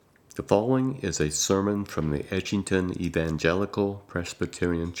The following is a sermon from the Edgington Evangelical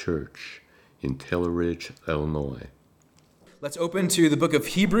Presbyterian Church in Taylor Ridge, Illinois. Let's open to the book of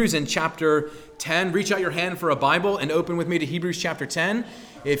Hebrews in chapter 10. Reach out your hand for a Bible and open with me to Hebrews chapter 10.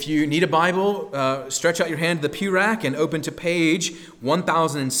 If you need a Bible, stretch out your hand to the pew rack and open to page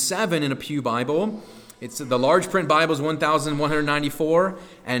 1007 in a pew Bible. It's the large print Bible is 1194,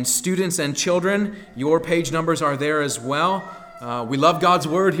 and students and children, your page numbers are there as well. We love God's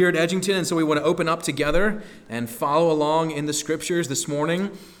Word here at Edgington, and so we want to open up together and follow along in the Scriptures this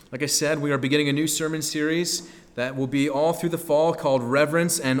morning. Like I said, we are beginning a new sermon series that will be all through the fall called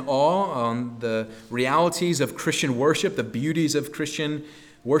Reverence and Awe on the realities of Christian worship, the beauties of Christian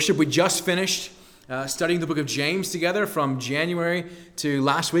worship. We just finished studying the book of James together from January to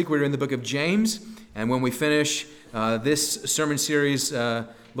last week. We were in the book of James, and when we finish this sermon series,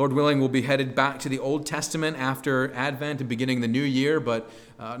 Lord willing, we'll be headed back to the Old Testament after Advent and beginning the new year, but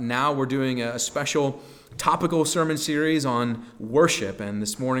now we're doing a special topical sermon series on worship, and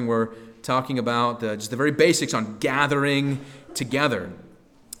this morning we're talking about just the very basics on gathering together,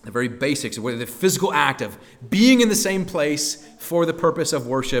 the very basics of the physical act of being in the same place for the purpose of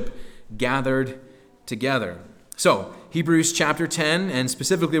worship, gathered together. So, Hebrews chapter 10, and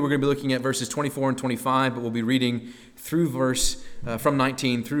specifically we're going to be looking at verses 24 and 25, but we'll be reading through from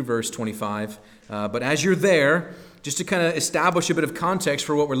 19 through verse 25. But as you're there, just to kind of establish a bit of context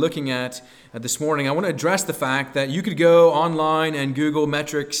for what we're looking at this morning, I want to address the fact that you could go online and Google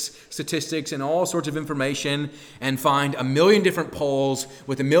metrics, statistics, and all sorts of information and find a million different polls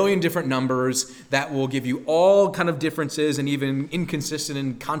with a million different numbers that will give you all kind of differences and even inconsistent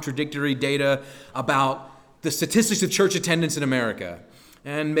and contradictory data about the statistics of church attendance in America.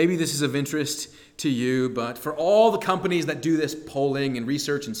 And maybe this is of interest to you, but for all the companies that do this polling and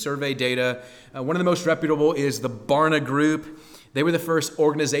research and survey data, one of the most reputable is the Barna Group. They were the first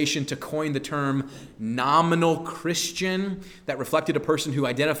organization to coin the term nominal Christian that reflected a person who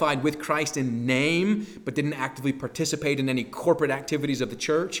identified with Christ in name but didn't actively participate in any corporate activities of the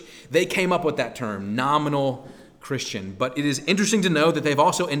church. They came up with that term, nominal Christian. But it is interesting to know that they've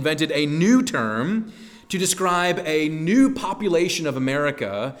also invented a new term to describe a new population of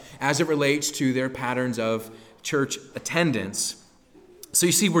America as it relates to their patterns of church attendance. So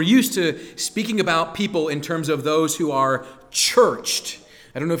you see, we're used to speaking about people in terms of those who are churched.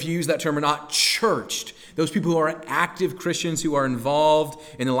 I don't know if you use that term or not, churched. Those people who are active Christians who are involved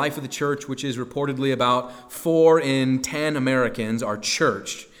in the life of the church, which is reportedly about 4 in 10 Americans are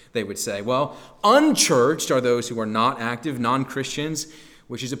churched, they would say. Well, unchurched are those who are not active, non-Christians,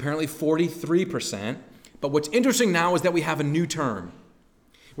 which is apparently 43%. But what's interesting now is that we have a new term.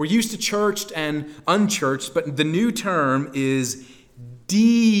 We're used to churched and unchurched, but the new term is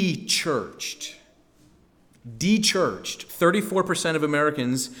de-churched. De-churched. 34% of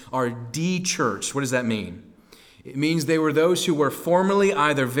Americans are de-churched. What does that mean? It means they were those who were formerly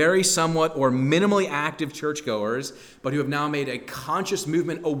either very, somewhat, or minimally active churchgoers, but who have now made a conscious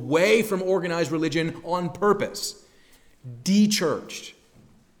movement away from organized religion on purpose. De-churched.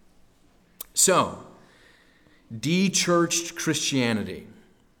 So, de-churched Christianity.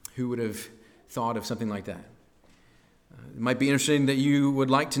 Who would have thought of something like that? It might be interesting that you would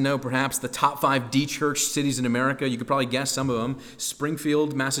like to know perhaps the top 5 de-churched cities in America. You could probably guess some of them.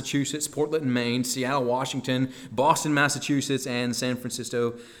 Springfield, Massachusetts, Portland, Maine, Seattle, Washington, Boston, Massachusetts, and San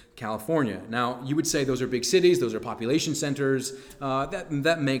Francisco, California. Now, you would say those are big cities, those are population centers.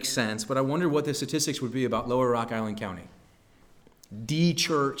 That makes sense, but I wonder what the statistics would be about Lower Rock Island County.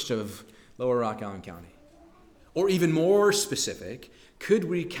 De-churched of Lower Rock Island County. Or even more specific, could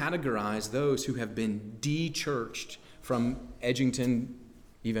we categorize those who have been de-churched from Edgington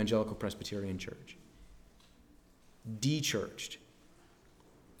Evangelical Presbyterian Church? De-churched.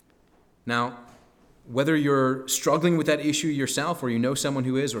 Now, whether you're struggling with that issue yourself or you know someone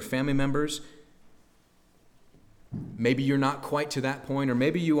who is or family members, maybe you're not quite to that point, or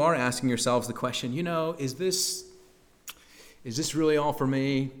maybe you are asking yourselves the question, is this really all for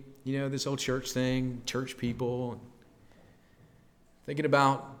me? This whole church thing, church people, thinking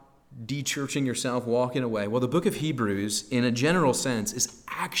about de-churching yourself, walking away. Well, the book of Hebrews, in a general sense, is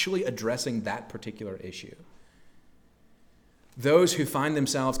actually addressing that particular issue. Those who find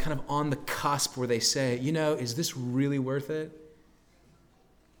themselves kind of on the cusp where they say, is this really worth it?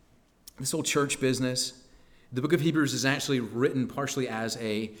 This whole church business. The book of Hebrews is actually written partially as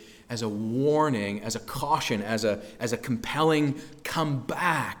a warning, as a caution, as a compelling come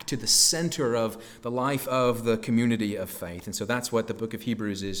back to the center of the life of the community of faith. And so that's what the book of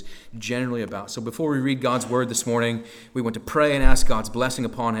Hebrews is generally about. So before we read God's word this morning, we want to pray and ask God's blessing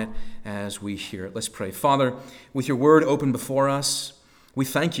upon it as we hear it. Let's pray. Father, with your word open before us, We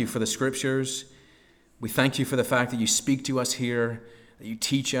thank you for the Scriptures. We thank you for the fact that you speak to us here, that you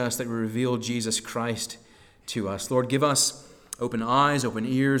teach us, that you reveal Jesus Christ to us. Lord, give us open eyes, open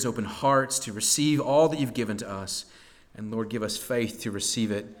ears, open hearts to receive all that you've given to us. And Lord, give us faith to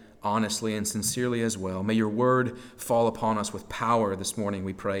receive it honestly and sincerely as well. May your word fall upon us with power this morning,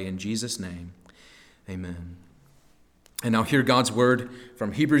 we pray in Jesus' name. Amen. And now hear God's word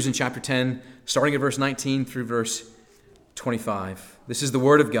from Hebrews in chapter 10, starting at verse 19 through verse 25. This is the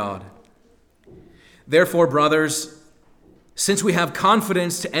word of God. Therefore, brothers, since we have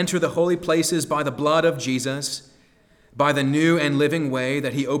confidence to enter the holy places by the blood of Jesus, by the new and living way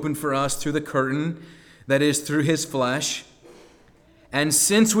that he opened for us through the curtain, that is, through his flesh, and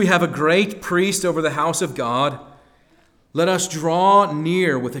since we have a great priest over the house of God, let us draw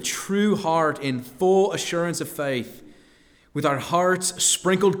near with a true heart in full assurance of faith, with our hearts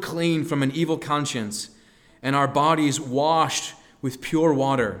sprinkled clean from an evil conscience, and our bodies washed with pure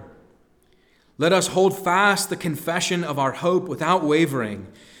water. Let us hold fast the confession of our hope without wavering,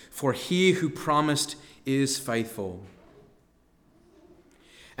 for he who promised is faithful.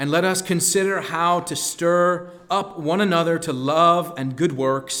 And let us consider how to stir up one another to love and good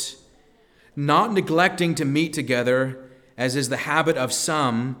works, not neglecting to meet together, as is the habit of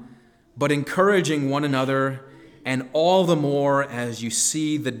some, but encouraging one another, and all the more as you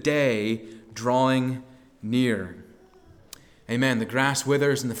see the day drawing near. Amen. The grass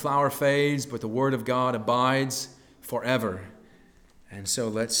withers and the flower fades, but the word of God abides forever. And so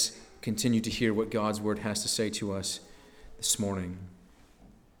let's continue to hear what God's word has to say to us this morning.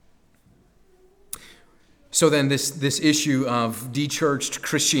 So then this issue of de-churched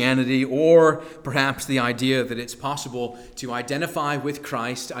Christianity, or perhaps the idea that it's possible to identify with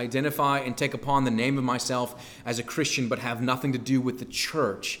Christ, identify and take upon the name of myself as a Christian, but have nothing to do with the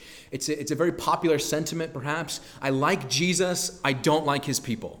church. It's a very popular sentiment, perhaps. I like Jesus, I don't like his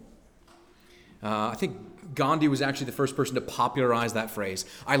people. I think Gandhi was actually the first person to popularize that phrase.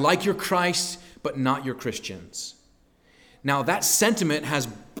 I like your Christ, but not your Christians. Now, that sentiment has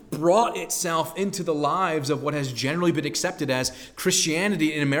brought itself into the lives of what has generally been accepted as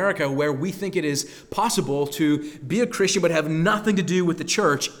Christianity in America, where we think it is possible to be a Christian but have nothing to do with the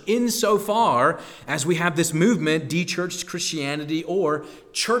church, insofar as we have this movement, de-churched Christianity or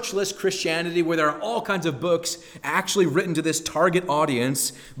churchless Christianity, where there are all kinds of books actually written to this target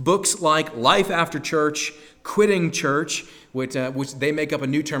audience, books like Life After Church, Quitting Church, which they make up a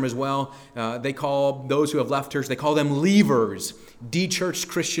new term as well. They call those who have left church, they call them leavers. De-churched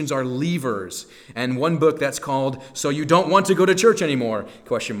Christians are leavers. And one book that's called So You Don't Want to Go to Church Anymore? ?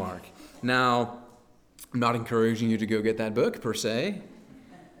 Now, I'm not encouraging you to go get that book per se.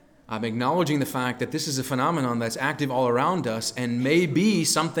 I'm acknowledging the fact that this is a phenomenon that's active all around us and may be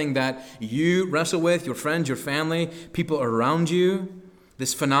something that you wrestle with, your friends, your family, people around you.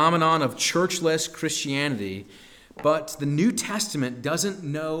 This phenomenon of churchless Christianity. But the New Testament doesn't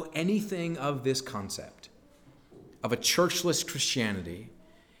know anything of this concept, of a churchless Christianity.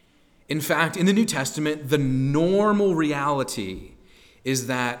 In fact, in the New Testament, the normal reality is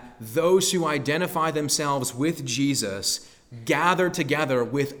that those who identify themselves with Jesus gather together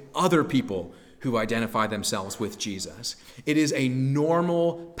with other people who identify themselves with Jesus. It is a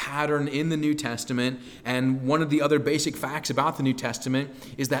normal pattern in the New Testament, and one of the other basic facts about the New Testament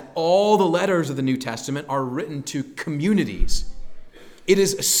is that all the letters of the New Testament are written to communities. It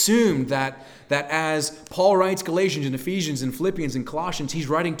is assumed that as Paul writes Galatians and Ephesians and Philippians and Colossians, he's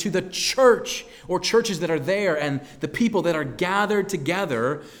writing to the church or churches that are there and the people that are gathered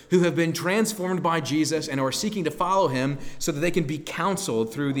together who have been transformed by Jesus and are seeking to follow him so that they can be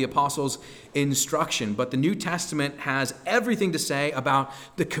counseled through the apostles' instruction. But the New Testament has everything to say about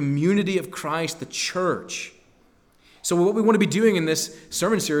the community of Christ, the church. So what we want to be doing in this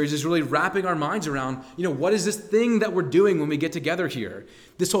sermon series is really wrapping our minds around, what is this thing that we're doing when we get together here?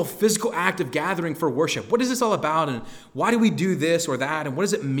 This whole physical act of gathering for worship. What is this all about? And why do we do this or that? And what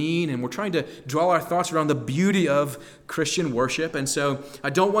does it mean? And we're trying to draw our thoughts around the beauty of Christian worship. And so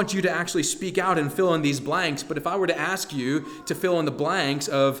I don't want you to actually speak out and fill in these blanks. But if I were to ask you to fill in the blanks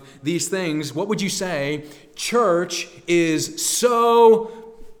of these things, what would you say? Church is so...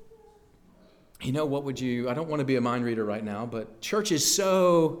 what would you, I don't want to be a mind reader right now, but church is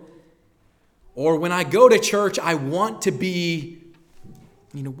so, or when I go to church, I want to be,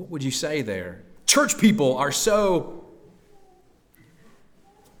 what would you say there? Church people are so,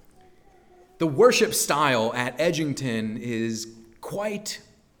 the worship style at Edgington is quite,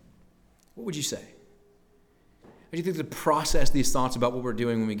 what would you say? do you think to process these thoughts about what we're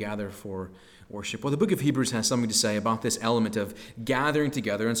doing when we gather for worship? Well, the book of Hebrews has something to say about this element of gathering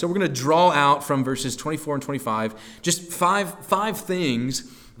together. And so we're going to draw out from verses 24 and 25 just five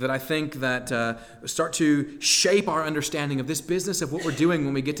things that I think that start to shape our understanding of this business of what we're doing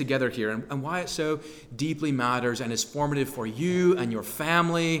when we get together here, and why it so deeply matters and is formative for you and your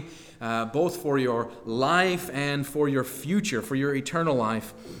family, both for your life and for your future, for your eternal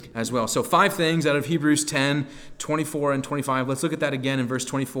life as well. So 5 things out of Hebrews 10, 24 and 25. Let's look at that again in verse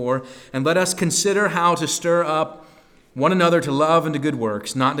 24. And let us consider how to stir up one another to love and to good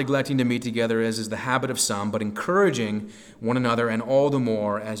works, not neglecting to meet together as is the habit of some, but encouraging one another, and all the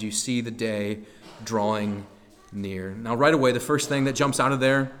more as you see the day drawing near. Now, right away, the first thing that jumps out of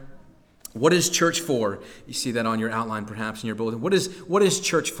there, what is church for? You see that on your outline, perhaps, in your bulletin. What is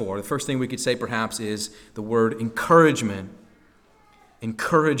church for? The first thing we could say, perhaps, is the word encouragement.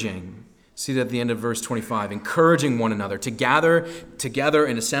 Encouraging. See that at the end of verse 25. Encouraging one another. To gather together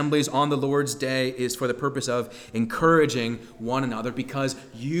in assemblies on the Lord's day is for the purpose of encouraging one another, because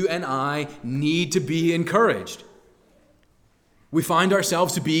you and I need to be encouraged. We find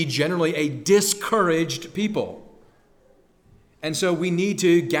ourselves to be generally a discouraged people. And so we need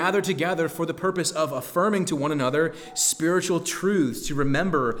to gather together for the purpose of affirming to one another spiritual truths, to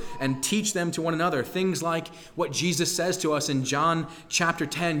remember and teach them to one another. Things like what Jesus says to us in John chapter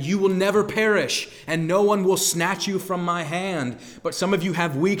 10, you will never perish and no one will snatch you from my hand. But some of you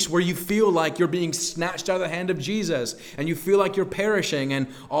have weeks where you feel like you're being snatched out of the hand of Jesus and you feel like you're perishing and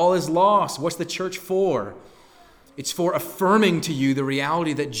all is lost. What's the church for? It's for affirming to you the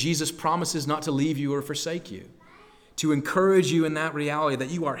reality that Jesus promises not to leave you or forsake you. To encourage you in that reality that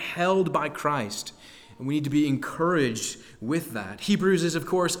you are held by Christ. And we need to be encouraged with that. Hebrews is, of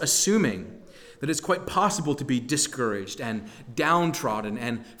course, assuming that it's quite possible to be discouraged and downtrodden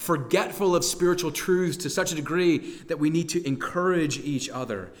and forgetful of spiritual truths to such a degree that we need to encourage each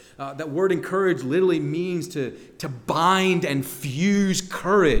other. That word encourage literally means to bind and fuse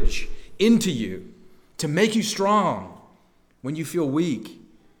courage into you, to make you strong when you feel weak,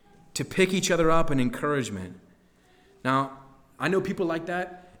 to pick each other up in encouragement. Now, I know people like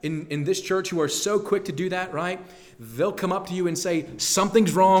that in this church who are so quick to do that, right? They'll come up to you and say,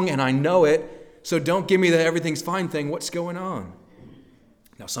 something's wrong and I know it, so don't give me the everything's fine thing. What's going on?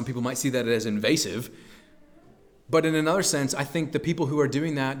 Now, some people might see that as invasive, but in another sense, I think the people who are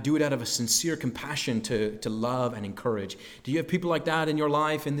doing that do it out of a sincere compassion to love and encourage. Do you have people like that in your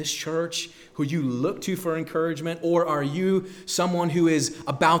life, in this church, who you look to for encouragement? Or are you someone who is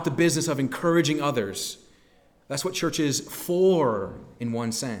about the business of encouraging others? That's what church is for, in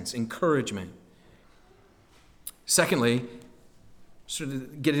one sense, encouragement. Secondly, sort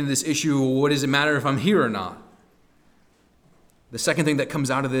of get into this issue, what does it matter if I'm here or not? The second thing that comes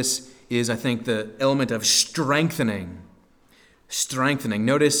out of this is, I think, the element of strengthening. Strengthening.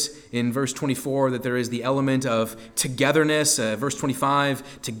 Notice in verse 24 that there is the element of togetherness. Verse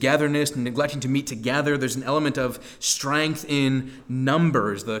 25, togetherness, neglecting to meet together. There's an element of strength in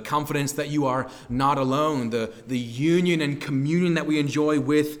numbers, the confidence that you are not alone, the union and communion that we enjoy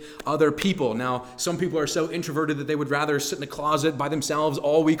with other people. Now, some people are so introverted that they would rather sit in a closet by themselves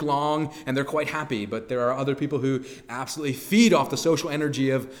all week long, and they're quite happy. But there are other people who absolutely feed off the social energy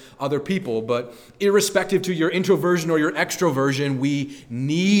of other people. But irrespective to your introversion or your extroversion, we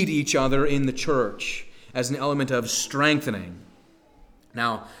need each other in the church as an element of strengthening.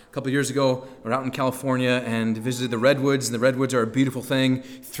 Now, a couple of years ago, we were out in California and visited the redwoods. And the redwoods are a beautiful thing.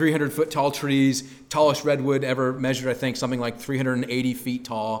 300-foot tall trees, tallest redwood ever measured, I think, something like 380 feet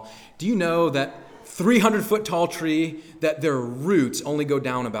tall. Do you know that 300-foot tall tree, that their roots only go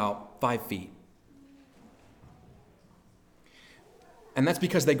down about 5 feet? And that's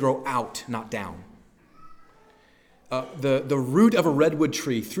because they grow out, not down. The root of a redwood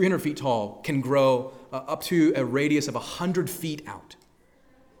tree, 300 feet tall, can grow up to a radius of 100 feet out.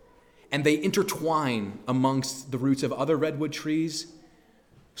 And they intertwine amongst the roots of other redwood trees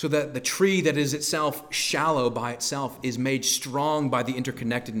so that the tree that is itself shallow by itself is made strong by the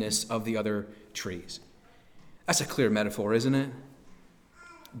interconnectedness of the other trees. That's a clear metaphor, isn't it?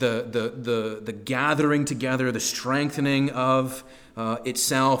 The gathering together, the strengthening of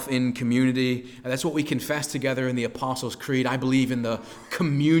itself in community. And that's what we confess together in the Apostles' Creed. I believe in the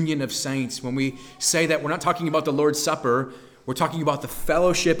communion of saints. When we say that, we're not talking about the Lord's Supper. We're talking about the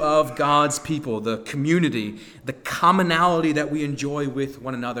fellowship of God's people, the community, the commonality that we enjoy with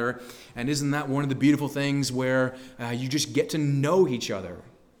one another. And isn't that one of the beautiful things where you just get to know each other?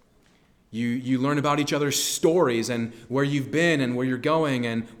 You learn about each other's stories and where you've been and where you're going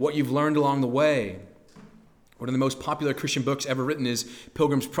and what you've learned along the way. One of the most popular Christian books ever written is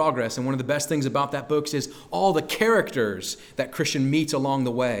Pilgrim's Progress, and one of the best things about that book is all the characters that Christian meets along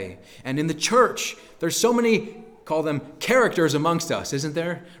the way. And in the church, there's so many, call them characters amongst us, isn't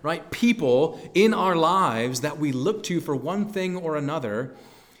there? Right? People in our lives that we look to for one thing or another,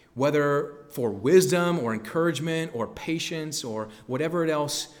 whether for wisdom or encouragement or patience or whatever it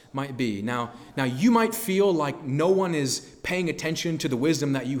else might be. Now you might feel like no one is paying attention to the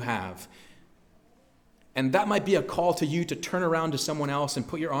wisdom that you have. And that might be a call to you to turn around to someone else and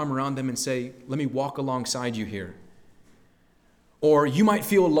put your arm around them and say, let me walk alongside you here. Or you might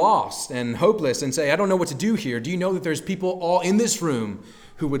feel lost and hopeless and say, I don't know what to do here. Do you know that there's people all in this room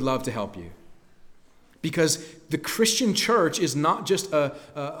who would love to help you? Because the Christian church is not just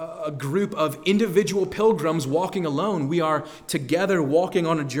a group of individual pilgrims walking alone. We are together walking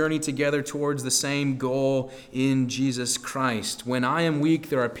on a journey together towards the same goal in Jesus Christ. When I am weak,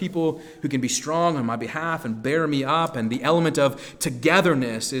 there are people who can be strong on my behalf and bear me up. And the element of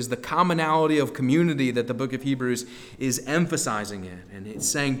togetherness is the commonality of community that the book of Hebrews is emphasizing in. And it's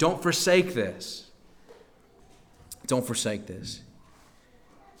saying, don't forsake this. Don't forsake this.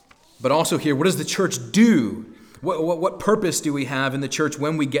 But also here, what does the church do? What purpose do we have in the church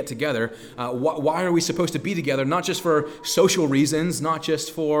when we get together? Why are we supposed to be together? Not just for social reasons, not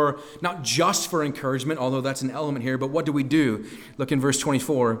just for encouragement, although that's an element here, but what do we do? Look in verse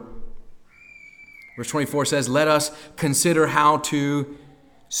 24. Verse 24 says, let us consider how to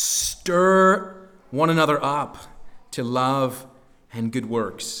stir one another up to love and good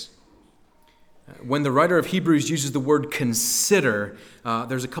works. When the writer of Hebrews uses the word consider,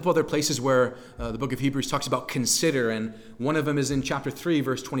 there's a couple other places where the book of Hebrews talks about consider, and one of them is in chapter 3,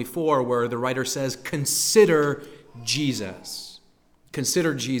 verse 24, where the writer says, consider Jesus.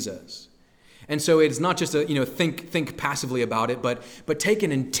 Consider Jesus. And so it's not just think passively about it, but take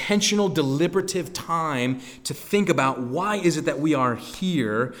an intentional, deliberative time to think about why is it that we are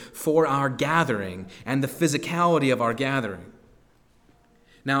here for our gathering and the physicality of our gathering.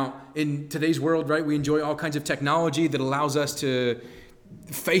 Now, in today's world, right, we enjoy all kinds of technology that allows us to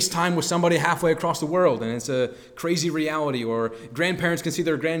FaceTime with somebody halfway across the world, and it's a crazy reality. Or grandparents can see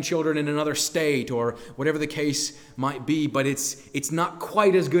their grandchildren in another state, or whatever the case might be. But it's not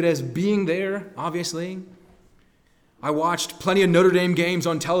quite as good as being there, obviously. I watched plenty of Notre Dame games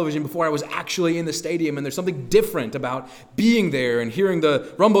on television before I was actually in the stadium, and there's something different about being there and hearing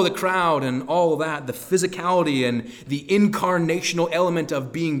the rumble of the crowd and all of that, the physicality and the incarnational element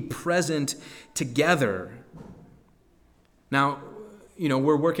of being present together. Now,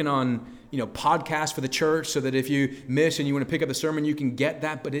 we're working on, podcasts for the church so that if you miss and you want to pick up the sermon, you can get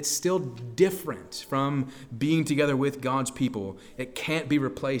that, but it's still different from being together with God's people. It can't be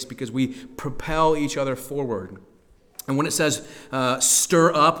replaced because we propel each other forward. And when it says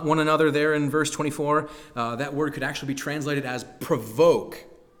stir up one another there in verse 24, that word could actually be translated as provoke.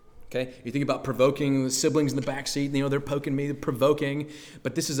 Okay, you think about provoking the siblings in the back seat, they're poking me, provoking.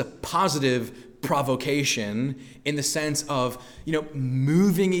 But this is a positive provocation in the sense of,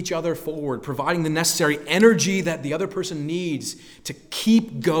 moving each other forward, providing the necessary energy that the other person needs to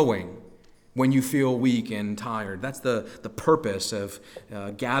keep going when you feel weak and tired. That's the purpose of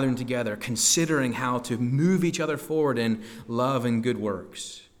gathering together, considering how to move each other forward in love and good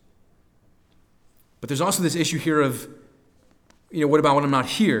works. But there's also this issue here of, what about when I'm not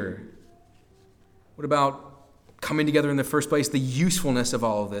here? What about coming together in the first place? The usefulness of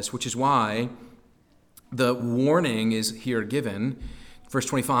all of this, which is why the warning is here given. Verse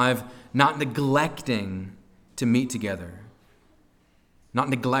 25, not neglecting to meet together. Not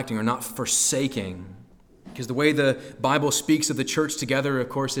neglecting or not forsaking. Because the way the Bible speaks of the church together, of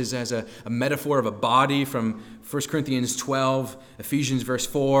course, is as a metaphor of a body from 1 Corinthians 12, Ephesians verse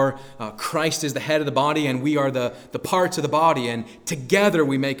 4. Christ is the head of the body, and we are the parts of the body. And together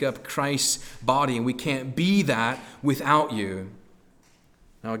we make up Christ's body, and we can't be that without you.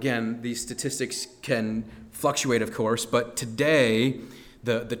 Now again, these statistics can fluctuate, of course, but today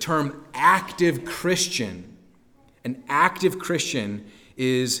the term active Christian, an active Christian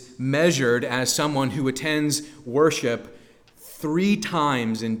is measured as someone who attends worship 3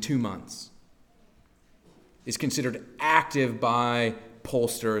 times in 2 months. Is considered active by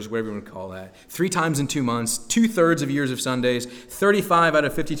pollsters, whatever you want to call that. 3 times in 2 months, 2/3 of years of Sundays, 35 out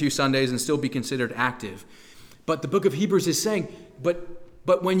of 52 Sundays, and still be considered active. But the book of Hebrews is saying,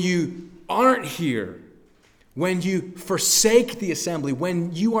 but when you aren't here, when you forsake the assembly,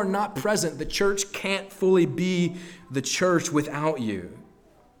 when you are not present, the church can't fully be the church without you.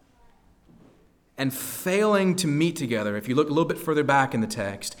 And failing to meet together, if you look a little bit further back in the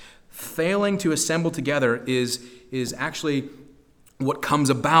text, failing to assemble together is actually what comes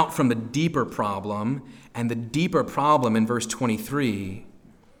about from the deeper problem, And the deeper problem in verse 23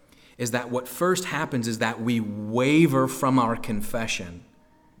 is that what first happens is that we waver from our confession.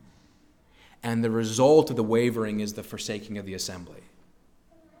 And the result of the wavering is the forsaking of the assembly.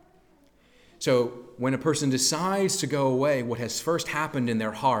 So when a person decides to go away, what has first happened in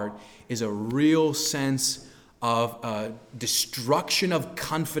their heart is a real sense of destruction of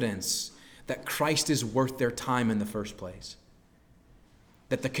confidence that Christ is worth their time in the first place.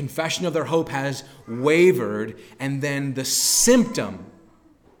 That the confession of their hope has wavered, and then the symptom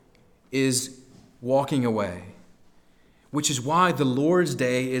is walking away. Which is why the Lord's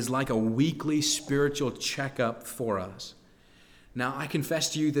Day is like a weekly spiritual checkup for us. Now, I confess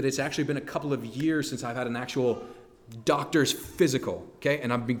to you that it's actually been a couple of years since I've had an actual doctor's physical, okay?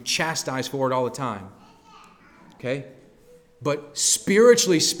 And I'm being chastised for it all the time, okay? But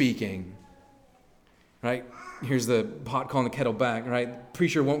spiritually speaking, right? Here's the pot calling the kettle back, right?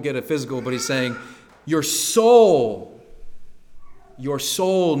 Preacher won't get a physical, but he's saying, your soul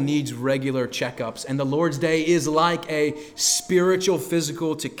needs regular checkups. And the Lord's Day is like a spiritual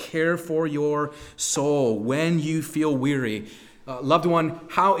physical to care for your soul when you feel weary. Loved one,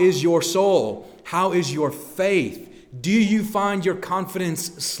 how is your soul? How is your faith? Do you find your confidence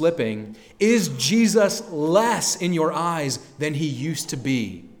slipping? Is Jesus less in your eyes than he used to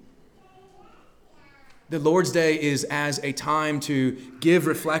be? The Lord's Day is as a time to give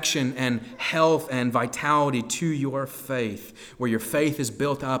reflection and health and vitality to your faith, where your faith is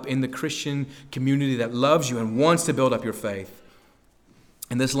built up in the Christian community that loves you and wants to build up your faith.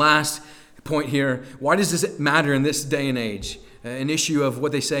 And this last point here, why does this matter in this day and age? An issue of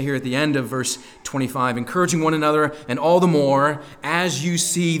what they say here at the end of verse 25, encouraging one another and all the more as you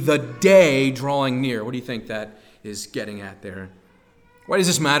see the day drawing near. What do you think that is getting at there? Why does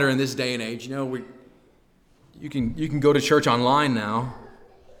this matter in this day and age? You know, you can go to church online now,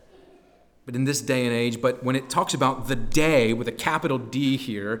 but in this day and age, but when it talks about the day with a capital D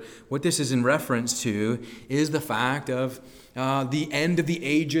here, what this is in reference to is the fact of the end of the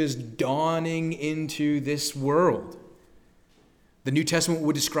ages dawning into this world. The New Testament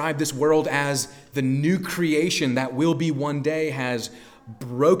would describe this world as the new creation that will be one day has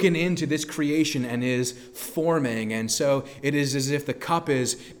broken into this creation and is forming. And so it is as if the cup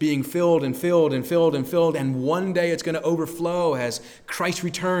is being filled and filled and filled and filled, and one day it's going to overflow as Christ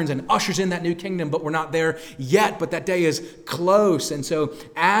returns and ushers in that new kingdom, but we're not there yet, but that day is close. And so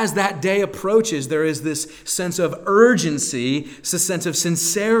as that day approaches, there is this sense of urgency, this sense of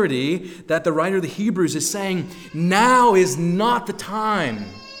sincerity that the writer of the Hebrews is saying, now is not the time,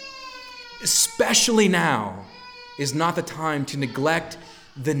 especially now, is not the time to neglect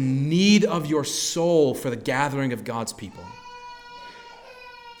the need of your soul for the gathering of God's people.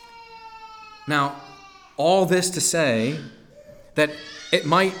 Now, all this to say that it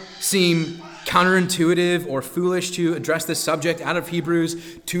might seem counterintuitive or foolish to address this subject out of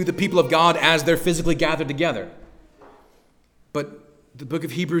Hebrews to the people of God as they're physically gathered together. But the book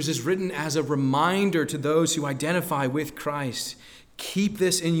of Hebrews is written as a reminder to those who identify with Christ. Keep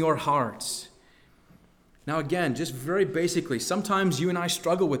this in your hearts. Now again, just very basically, sometimes you and I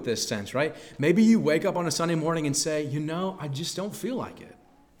struggle with this sense, right? Maybe you wake up on a Sunday morning and say, you know, I just don't feel like it.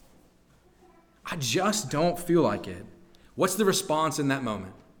 I just don't feel like it. What's the response in that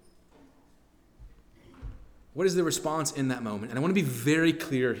moment? What is the response in that moment? And I want to be very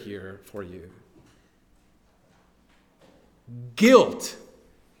clear here for you. Guilt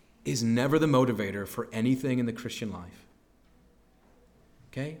is never the motivator for anything in the Christian life.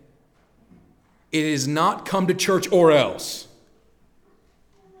 Okay? It is not come to church or else.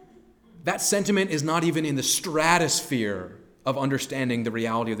 That sentiment is not even in the stratosphere of understanding the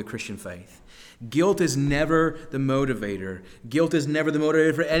reality of the Christian faith. Guilt is never the motivator. Guilt is never the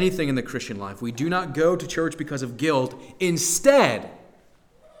motivator for anything in the Christian life. We do not go to church because of guilt. Instead,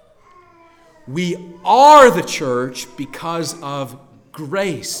 we are the church because of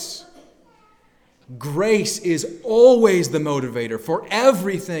grace. Grace is always the motivator for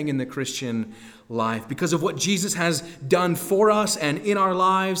everything in the Christian life because of what Jesus has done for us and in our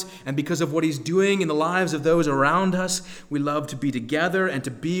lives, and because of what he's doing in the lives of those around us. We love to be together and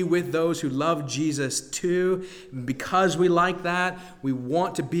to be with those who love Jesus too. Because we like that, we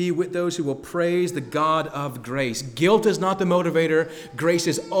want to be with those who will praise the God of grace. Guilt is not the motivator. Grace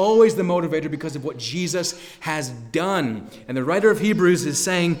is always the motivator because of what Jesus has done. And the writer of Hebrews is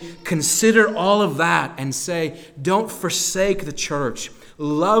saying, consider all of that and say, don't forsake the church.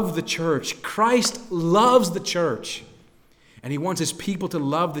 Love the church. Christ loves the church. And he wants his people to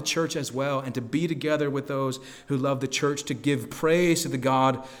love the church as well and to be together with those who love the church to give praise to the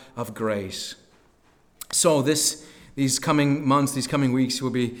God of grace. So these these coming months, these coming weeks, we'll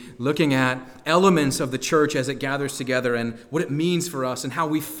be looking at elements of the church as it gathers together and what it means for us and how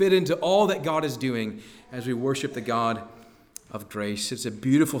we fit into all that God is doing as we worship the God of grace. It's a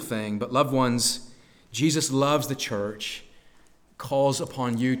beautiful thing. But loved ones, Jesus loves the church, calls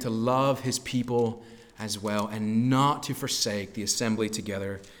upon you to love his people as well and not to forsake the assembly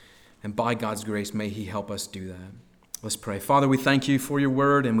together. And by God's grace, may he help us do that. Let's pray. Father, we thank you for your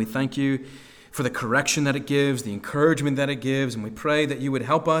word, and we thank you for the correction that it gives, the encouragement that it gives, and we pray that you would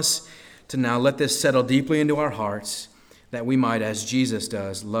help us to now let this settle deeply into our hearts, that we might, as Jesus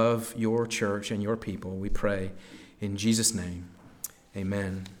does, love your church and your people. We pray in Jesus' name.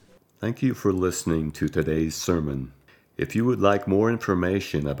 Amen. Thank you for listening to today's sermon. If you would like more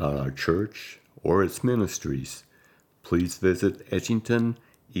information about our church or its ministries, please visit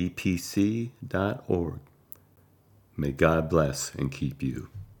edgingtonepc.org. May God bless and keep you.